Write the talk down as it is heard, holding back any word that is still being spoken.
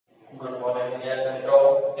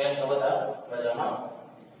કેમ છો બધા મજામાં?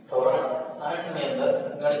 ધોરણ 8 ની અંદર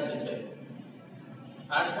ગણિત વિષય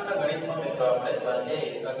 8 ના ગણિતમાં મિત્રો આપણે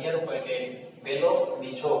સ્વાધ્યાય 11.1 પહેલો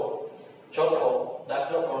બીજો ચોથો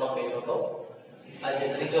દાખલો પૂર્ણ કર્યો હતો. આજે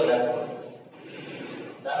ત્રીજો દાખલો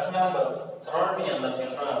દાખલા નંબર 3 ની અંદર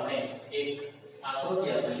મિત્રો આપણે એક આકૃતિ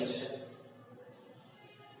આપેલી છે.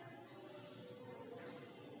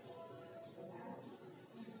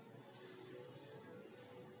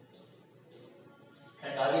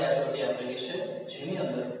 આવી આકૃતિ આપેલી છે જેની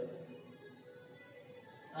અંદર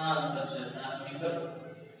આ અંતર છે 7 મીટર,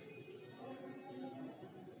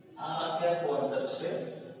 આ આખું અંતર છે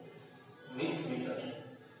 20 મીટર.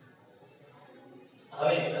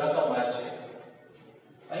 હવે રકમ વાંચે.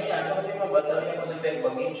 અહીં આકૃતિમાં બતાવ્યા મુજબ એક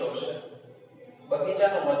બગીચો છે.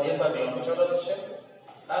 બગીચાનો મધ્ય ભાગ લંબચોરસ છે.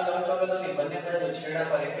 આ લંબચોરસની બંને બાજુ છેડા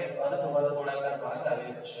પર એક અર્ધવર્તુળાકાર ભાગ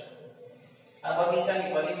આવેલો છે. આ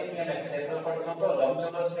બગીચાની પરિમિતિ અને ક્ષેત્રફળ શોધો.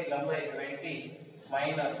 લંબચોરસની લંબાઈ 20 -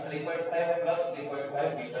 3.5 +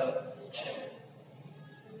 3.5 મીટર છે.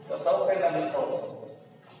 તો સૌ પહેલા મિત્રો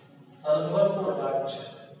અર્ધવર્તુળ ભાગ છે.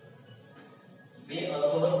 બે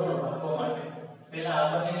અર્ધવર્તુળ ભાગો માટે પહેલા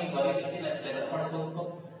આ બંનેની પરિમિતિ અને ક્ષેત્રફળ શોધશું,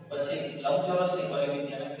 પછી લંબચોરસની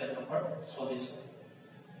પરિમિતિ અને ક્ષેત્રફળ શોધીશું.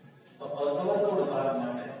 તો અર્ધવર્તુળ ભાગ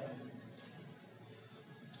માટે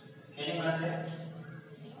એની માટે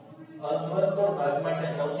અર્ધવર્તુળ ભાગ માટે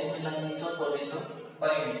સૌથી પહેલા શું શોધીશું?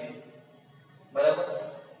 પરિમિતિ. બરાબર.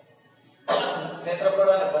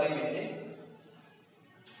 ક્ષેત્રફળ અને પરિમિતિ.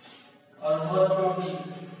 અર્ધવર્તુળની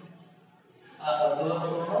આ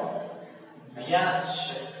અર્ધવર્તુળનો વ્યાસ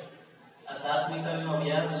છે. આ 7 મીટરનો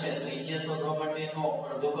વ્યાસ છે. ત્રિજ્યા શોધવા માટે એનો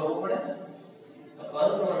અડધો કરવો પડે. તો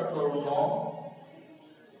અર્ધવર્તુળનો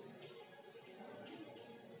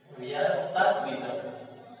વ્યાસ 7 મીટર.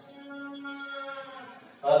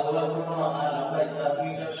 અર્ધવર્તુળનો આ લંબાઈ 7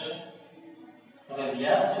 મીટર છે. હવે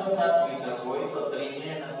વ્યાસ જો 7 મીટર હોય તો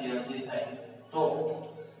ત્રિજ્યા એનાથી અડધી થાય. તો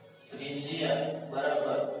ત્રિજ્યા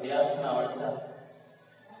બરાબર વ્યાસના અડધા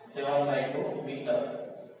 7/2 મીટર.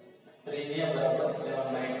 ત્રિજ્યા બરાબર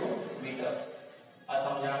 7/2 મીટર. આ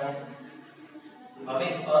સમજાણું. હવે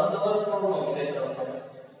અર્ધવર્તુળનું ક્ષેત્રફળ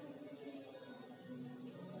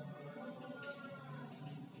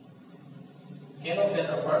કેનું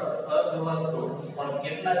ક્ષેત્રફળ? અર્ધવર્તુળ. પણ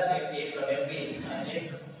કેટલા છે? 1 અને 2. આ 1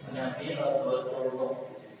 અને આ 2 અર્ધવર્તુળનો,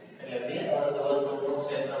 એટલે 2 અર્ધવર્તુળનું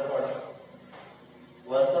ક્ષેત્રફળ.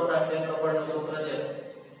 વર્તુળના ક્ષેત્રફળનું સૂત્ર છે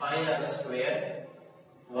πr².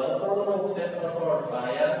 વર્તુળનું ક્ષેત્રફળ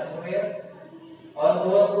πr².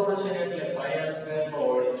 અર્ધવર્તુળ છે એટલે πr² નો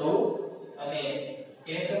અડધું. અને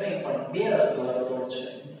એક નહીં પણ 2 અર્ધવર્તુળ છે.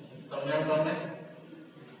 સમજણ તમને?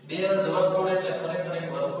 2 અર્ધવર્તુળ એટલે ખરેખર એક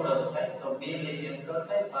વર્તુળ જ થાય. તો 2 કેન્સલ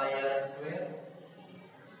થાય. πr².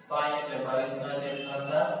 π એટલે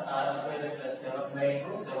 22/7, r² એટલે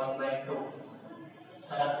 7/2. 7/2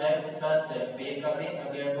 7 જાય 7 જાય 2 કા 2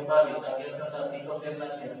 11 * 22 77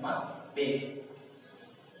 ના છેદમાં 2.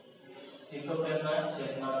 77 ના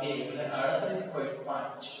છેદમાં 2 એટલે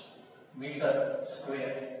 38.5 મીટર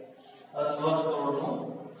સ્ક્વેર અર્ધવર્તુળનું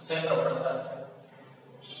ક્ષેત્રફળ થશે.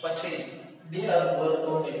 પછી 2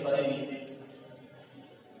 અર્ધવર્તુળની પરિમિતિ.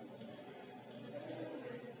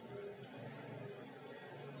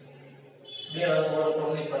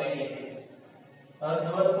 અર્ધવર્તુળની પરિમિતિ.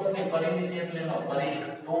 અર્ધવર્તુળની પરિમિતિ એટલે એનો પરિઘ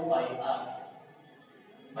 2πr.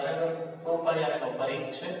 બરાબર. 2πr નો પરિઘ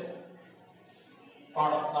છે.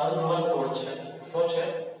 પણ અર્ધવર્તુળ છે. શું છે?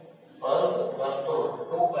 અર્ધવર્તુળ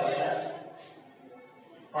 2πr.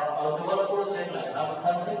 પણ અર્ધવર્તુળ છે એટલે હાફ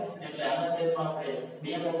થશે. એટલે આના છેદમાં આપણે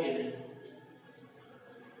 2 મૂકી દઈએ.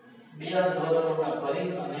 2 અર્ધવર્તુળના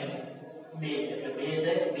પરિઘ અને 2 એટલે 2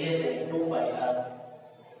 જાય 2πr.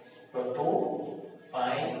 તો 2πr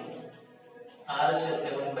છે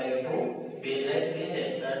 7/2. 2 જાય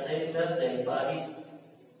 7 જાય 22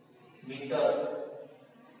 મીટર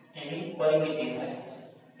એની પરિમિતિ થાય.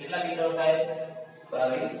 કેટલા મીટર થાય?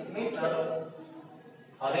 22 મીટર.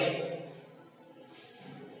 હવે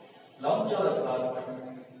લંબચોરસ ભાગ માટે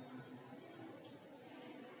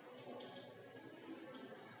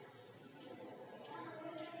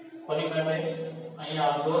કોની માટે?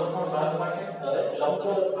 અહીંયા અર્ધવર્તુળ ભાગ માટે. હવે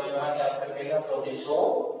લંબચોરસ ભાગ માટે આપણે પહેલા શોધીશું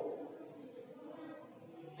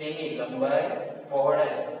તેની લંબાઈ,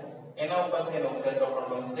 પહોળાઈ. એના ઉપરથી એનું ક્ષેત્રફળ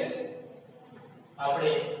બનશે.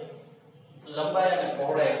 આપણે લંબાઈ અને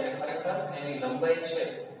પહોળાઈ એટલે ખરેખર એની લંબાઈ છે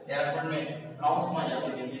તે આપણને કૌંસમાં જ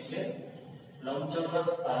આપી દીધી છે.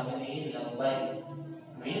 લંબચોરસ ભાગની લંબાઈ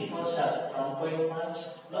 20 - 3.5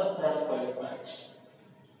 + 3.5.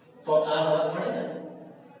 તો આ ભાગ મળે ને.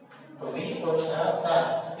 તો 20 - 7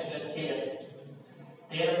 એટલે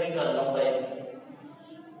 13 મીટર લંબાઈ.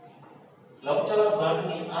 લંબચોરસ ભાગ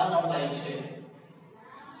ભાગની આ લંબાઈ છે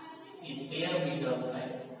એ 13 મીટર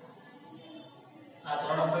થાય, આ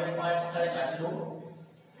 3.5 થાય આટલું,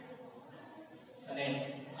 અને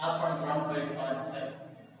આ પણ 3.5 થાય,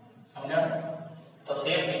 સમજાણ? તો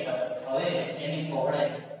 13 મીટર. હવે એની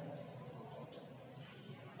પહોળાઈ,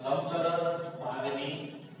 લંબચોરસ ભાગની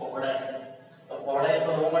પહોળાઈ, તો પહોળાઈ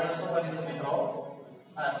શોધવા માટે શું કરીશું મિત્રો?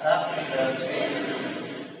 આ 7 મીટર છે,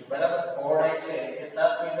 બરાબર? પહોળાઈ છે એ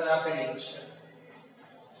 7 મીટર આપેલી છે,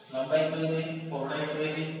 લંબાઈ શોધી, પહોળાઈ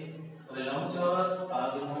શોધી. હવે લંબચોરસ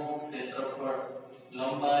ભાગનું ક્ષેત્રફળ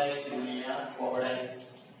લંબાઈ ગુણ્યા પહોળાઈ,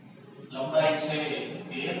 લંબાઈ છે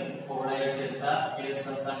 13, પહોળાઈ છે 7,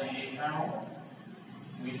 13 × 91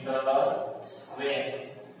 મીટર સ્ક્વેર.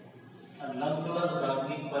 અને લંબચોરસ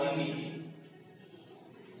ભાગની પરિમિતિ,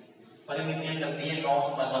 પરિમિતિ એટલે 2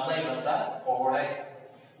 કૌંસમાં લંબાઈ વત્તા પહોળાઈ,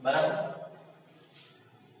 બરાબર?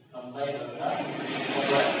 લંબાઈ વત્તા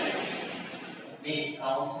પહોળાઈ, 2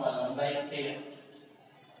 કૌંસમાં લંબાઈ 13,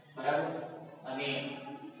 બરાબર? અને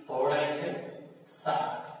પહોળાઈ છે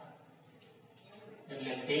 7,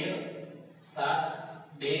 એટલે 13 7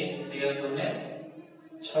 2 13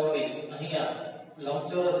 26. અહીંયા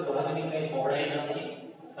લંબચોરસ ભાગની કઈ પહોળાઈ નથી,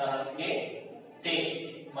 કારણ કે તે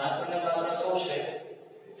માત્ર ને માત્ર શું છે?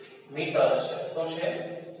 મીટર છે. શું છે?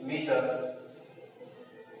 મીટર,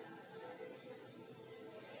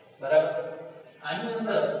 બરાબર? આની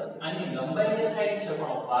અંદર આની લંબાઈ દેખાય છે,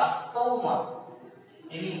 પણ વાસ્તવમાં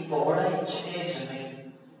એની પહોળાઈ છે જ નહીં.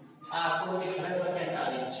 આ આકૃતિ ખરેખર કંઈક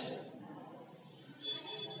આવી છે,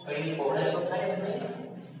 તો એની પહોળાઈ તો થાય જ નહીં,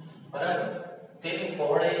 બરાબર? તેની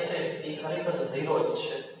પહોળાઈ છે એ ખરેખર 0 જ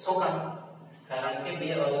છે. શું કામ? કારણ કે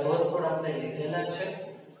 2 અર્ધવર્તુળ આપણે લીધેલા છે,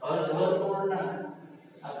 અર્ધવર્તુળના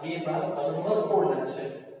આ 2 ભાગ અર્ધવર્તુળના છે,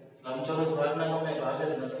 લંબચોરસ ભાગના કોઈ ભાગ જ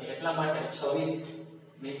નથી. એટલા માટે 26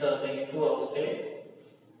 મીટર તેની શું આવશે?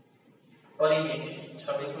 પરિમિતિ.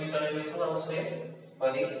 26 મીટર એની શું આવશે?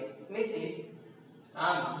 પરિમિતિ.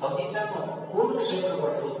 આમ બગીચાનું કુલ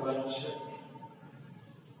ક્ષેત્રફળ શોધવાનું છે.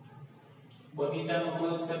 બગીચાનું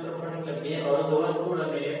કુલ ક્ષેત્રફળ એટલે 2 અર્ધવર્તુળ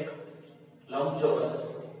અને 1 લંબચોરસ,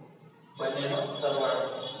 બંનેનો સરવાળો.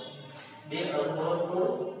 2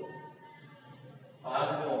 અર્ધવર્તુળ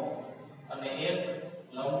ભાગનો અને 1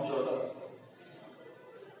 લંબચોરસ.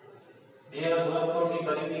 2 અર્ધવર્તુળની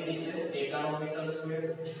પરિમિતિ છે 91 metre square,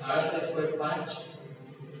 38.5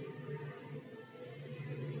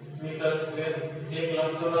 metre square. 1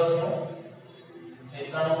 લંબચોરસનો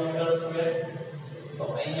 91 metre square, તો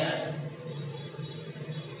અહીંયા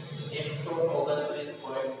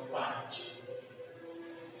 129.5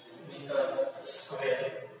 મીટર સ્ક્વેર,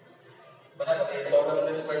 બરાબર?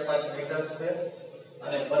 129.5 મીટર સ્ક્વેર.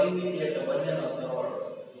 અને પરિમિતિ એટલે બંનેનો સરવાળો,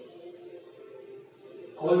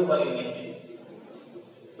 કુલ પરિમિતિ,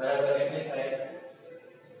 બરાબર? એટલે થાય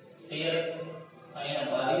 13,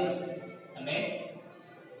 અહીંયા 22 અને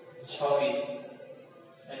 26,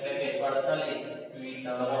 એટલે કે 48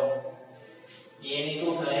 મીટર. એની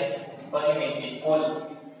શું થાય? પરિમિતિ કુલ.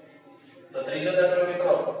 તો ત્રીજો દાખલો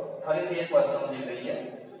મિત્રો ફરીથી એકવાર સમજી લઈએ.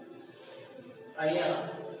 અહીંયા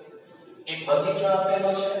એક બગીચો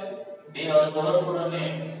આપેલો છે, 2 અર્ધવર્તુળ અને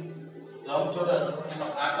લંબચોરસ એનો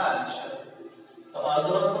આકાર છે. તો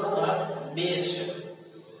અર્ધવર્તુળ ભાગ 2 છે.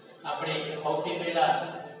 આપણે સૌથી પહેલા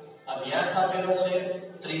આ વ્યાસ આપેલો છે,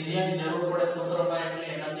 ત્રિજ્યાની જરૂર પડે સૂત્રમાં, એટલે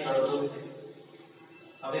એનાથી અડધું થાય.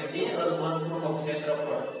 હવે 2 અર્ધવર્તુળનું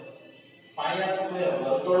ક્ષેત્રફળ પાયા સ્ક્વેર,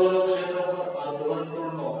 વર્તુળનું ક્ષેત્રફળ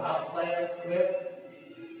અર્ધવર્તુળનો હાફ પાયા સ્ક્વેર,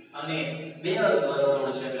 અને 2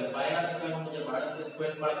 અર્ધવર્તુળ છે એટલે પાયા સ્ક્વેર મુજબ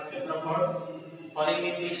 38.5 ક્ષેત્રફળ.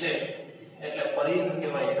 પરિમિતિ છે એટલે પરિઘ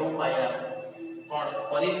કહેવાય 2 પાયા, પણ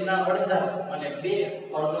પરિઘના અડધા અને 2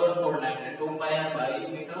 અર્ધવર્તુળના એટલે 2 પાયા 22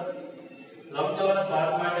 મીટર. લંબચોરસ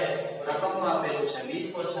ભાગ માટે રકમમાં આપેલું છે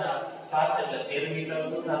 20 - 7 એટલે 13 મીટર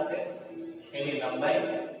શું થશે? એની લંબાઈ,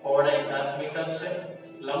 પહોળાઈ 7 મીટર છે.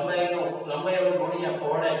 લંબાઈ ગુણ્યા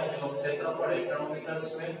પહોળાઈ એનું ક્ષેત્રફળ 91 મીટર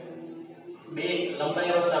સ્ક્વેર. 2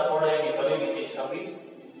 લંબાઈ વત્તા પહોળાઈની પરિમિતિ 26,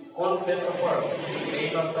 કુલ ક્ષેત્રફળ 2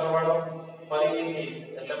 નો સરવાળો, પરિમિતિ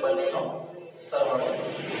એટલે બંનેનો સરવાળો.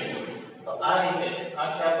 તો આ રીતે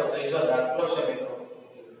આખો ત્રીજો દાખલો છે મિત્રો,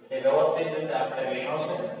 એ વ્યવસ્થિત રીતે આપણે ગણ્યો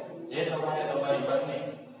છે, જે તમારે તમારી બંને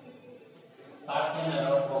પાઠ્યના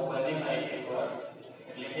નોટબુક બંનેમાં એકવાર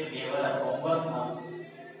એટલે કે 2 વાર હોમવર્કમાં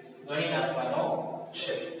ગણી નાખવાનો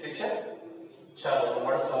છે. ઠીક છે? ચાલો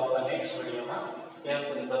મળશો નેક્સ્ટ વિડિયોમાં. ત્યાં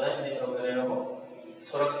સુધી બધા જ મિત્રો ઘરે રહો,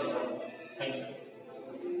 સુરક્ષિત રહો. Thank you.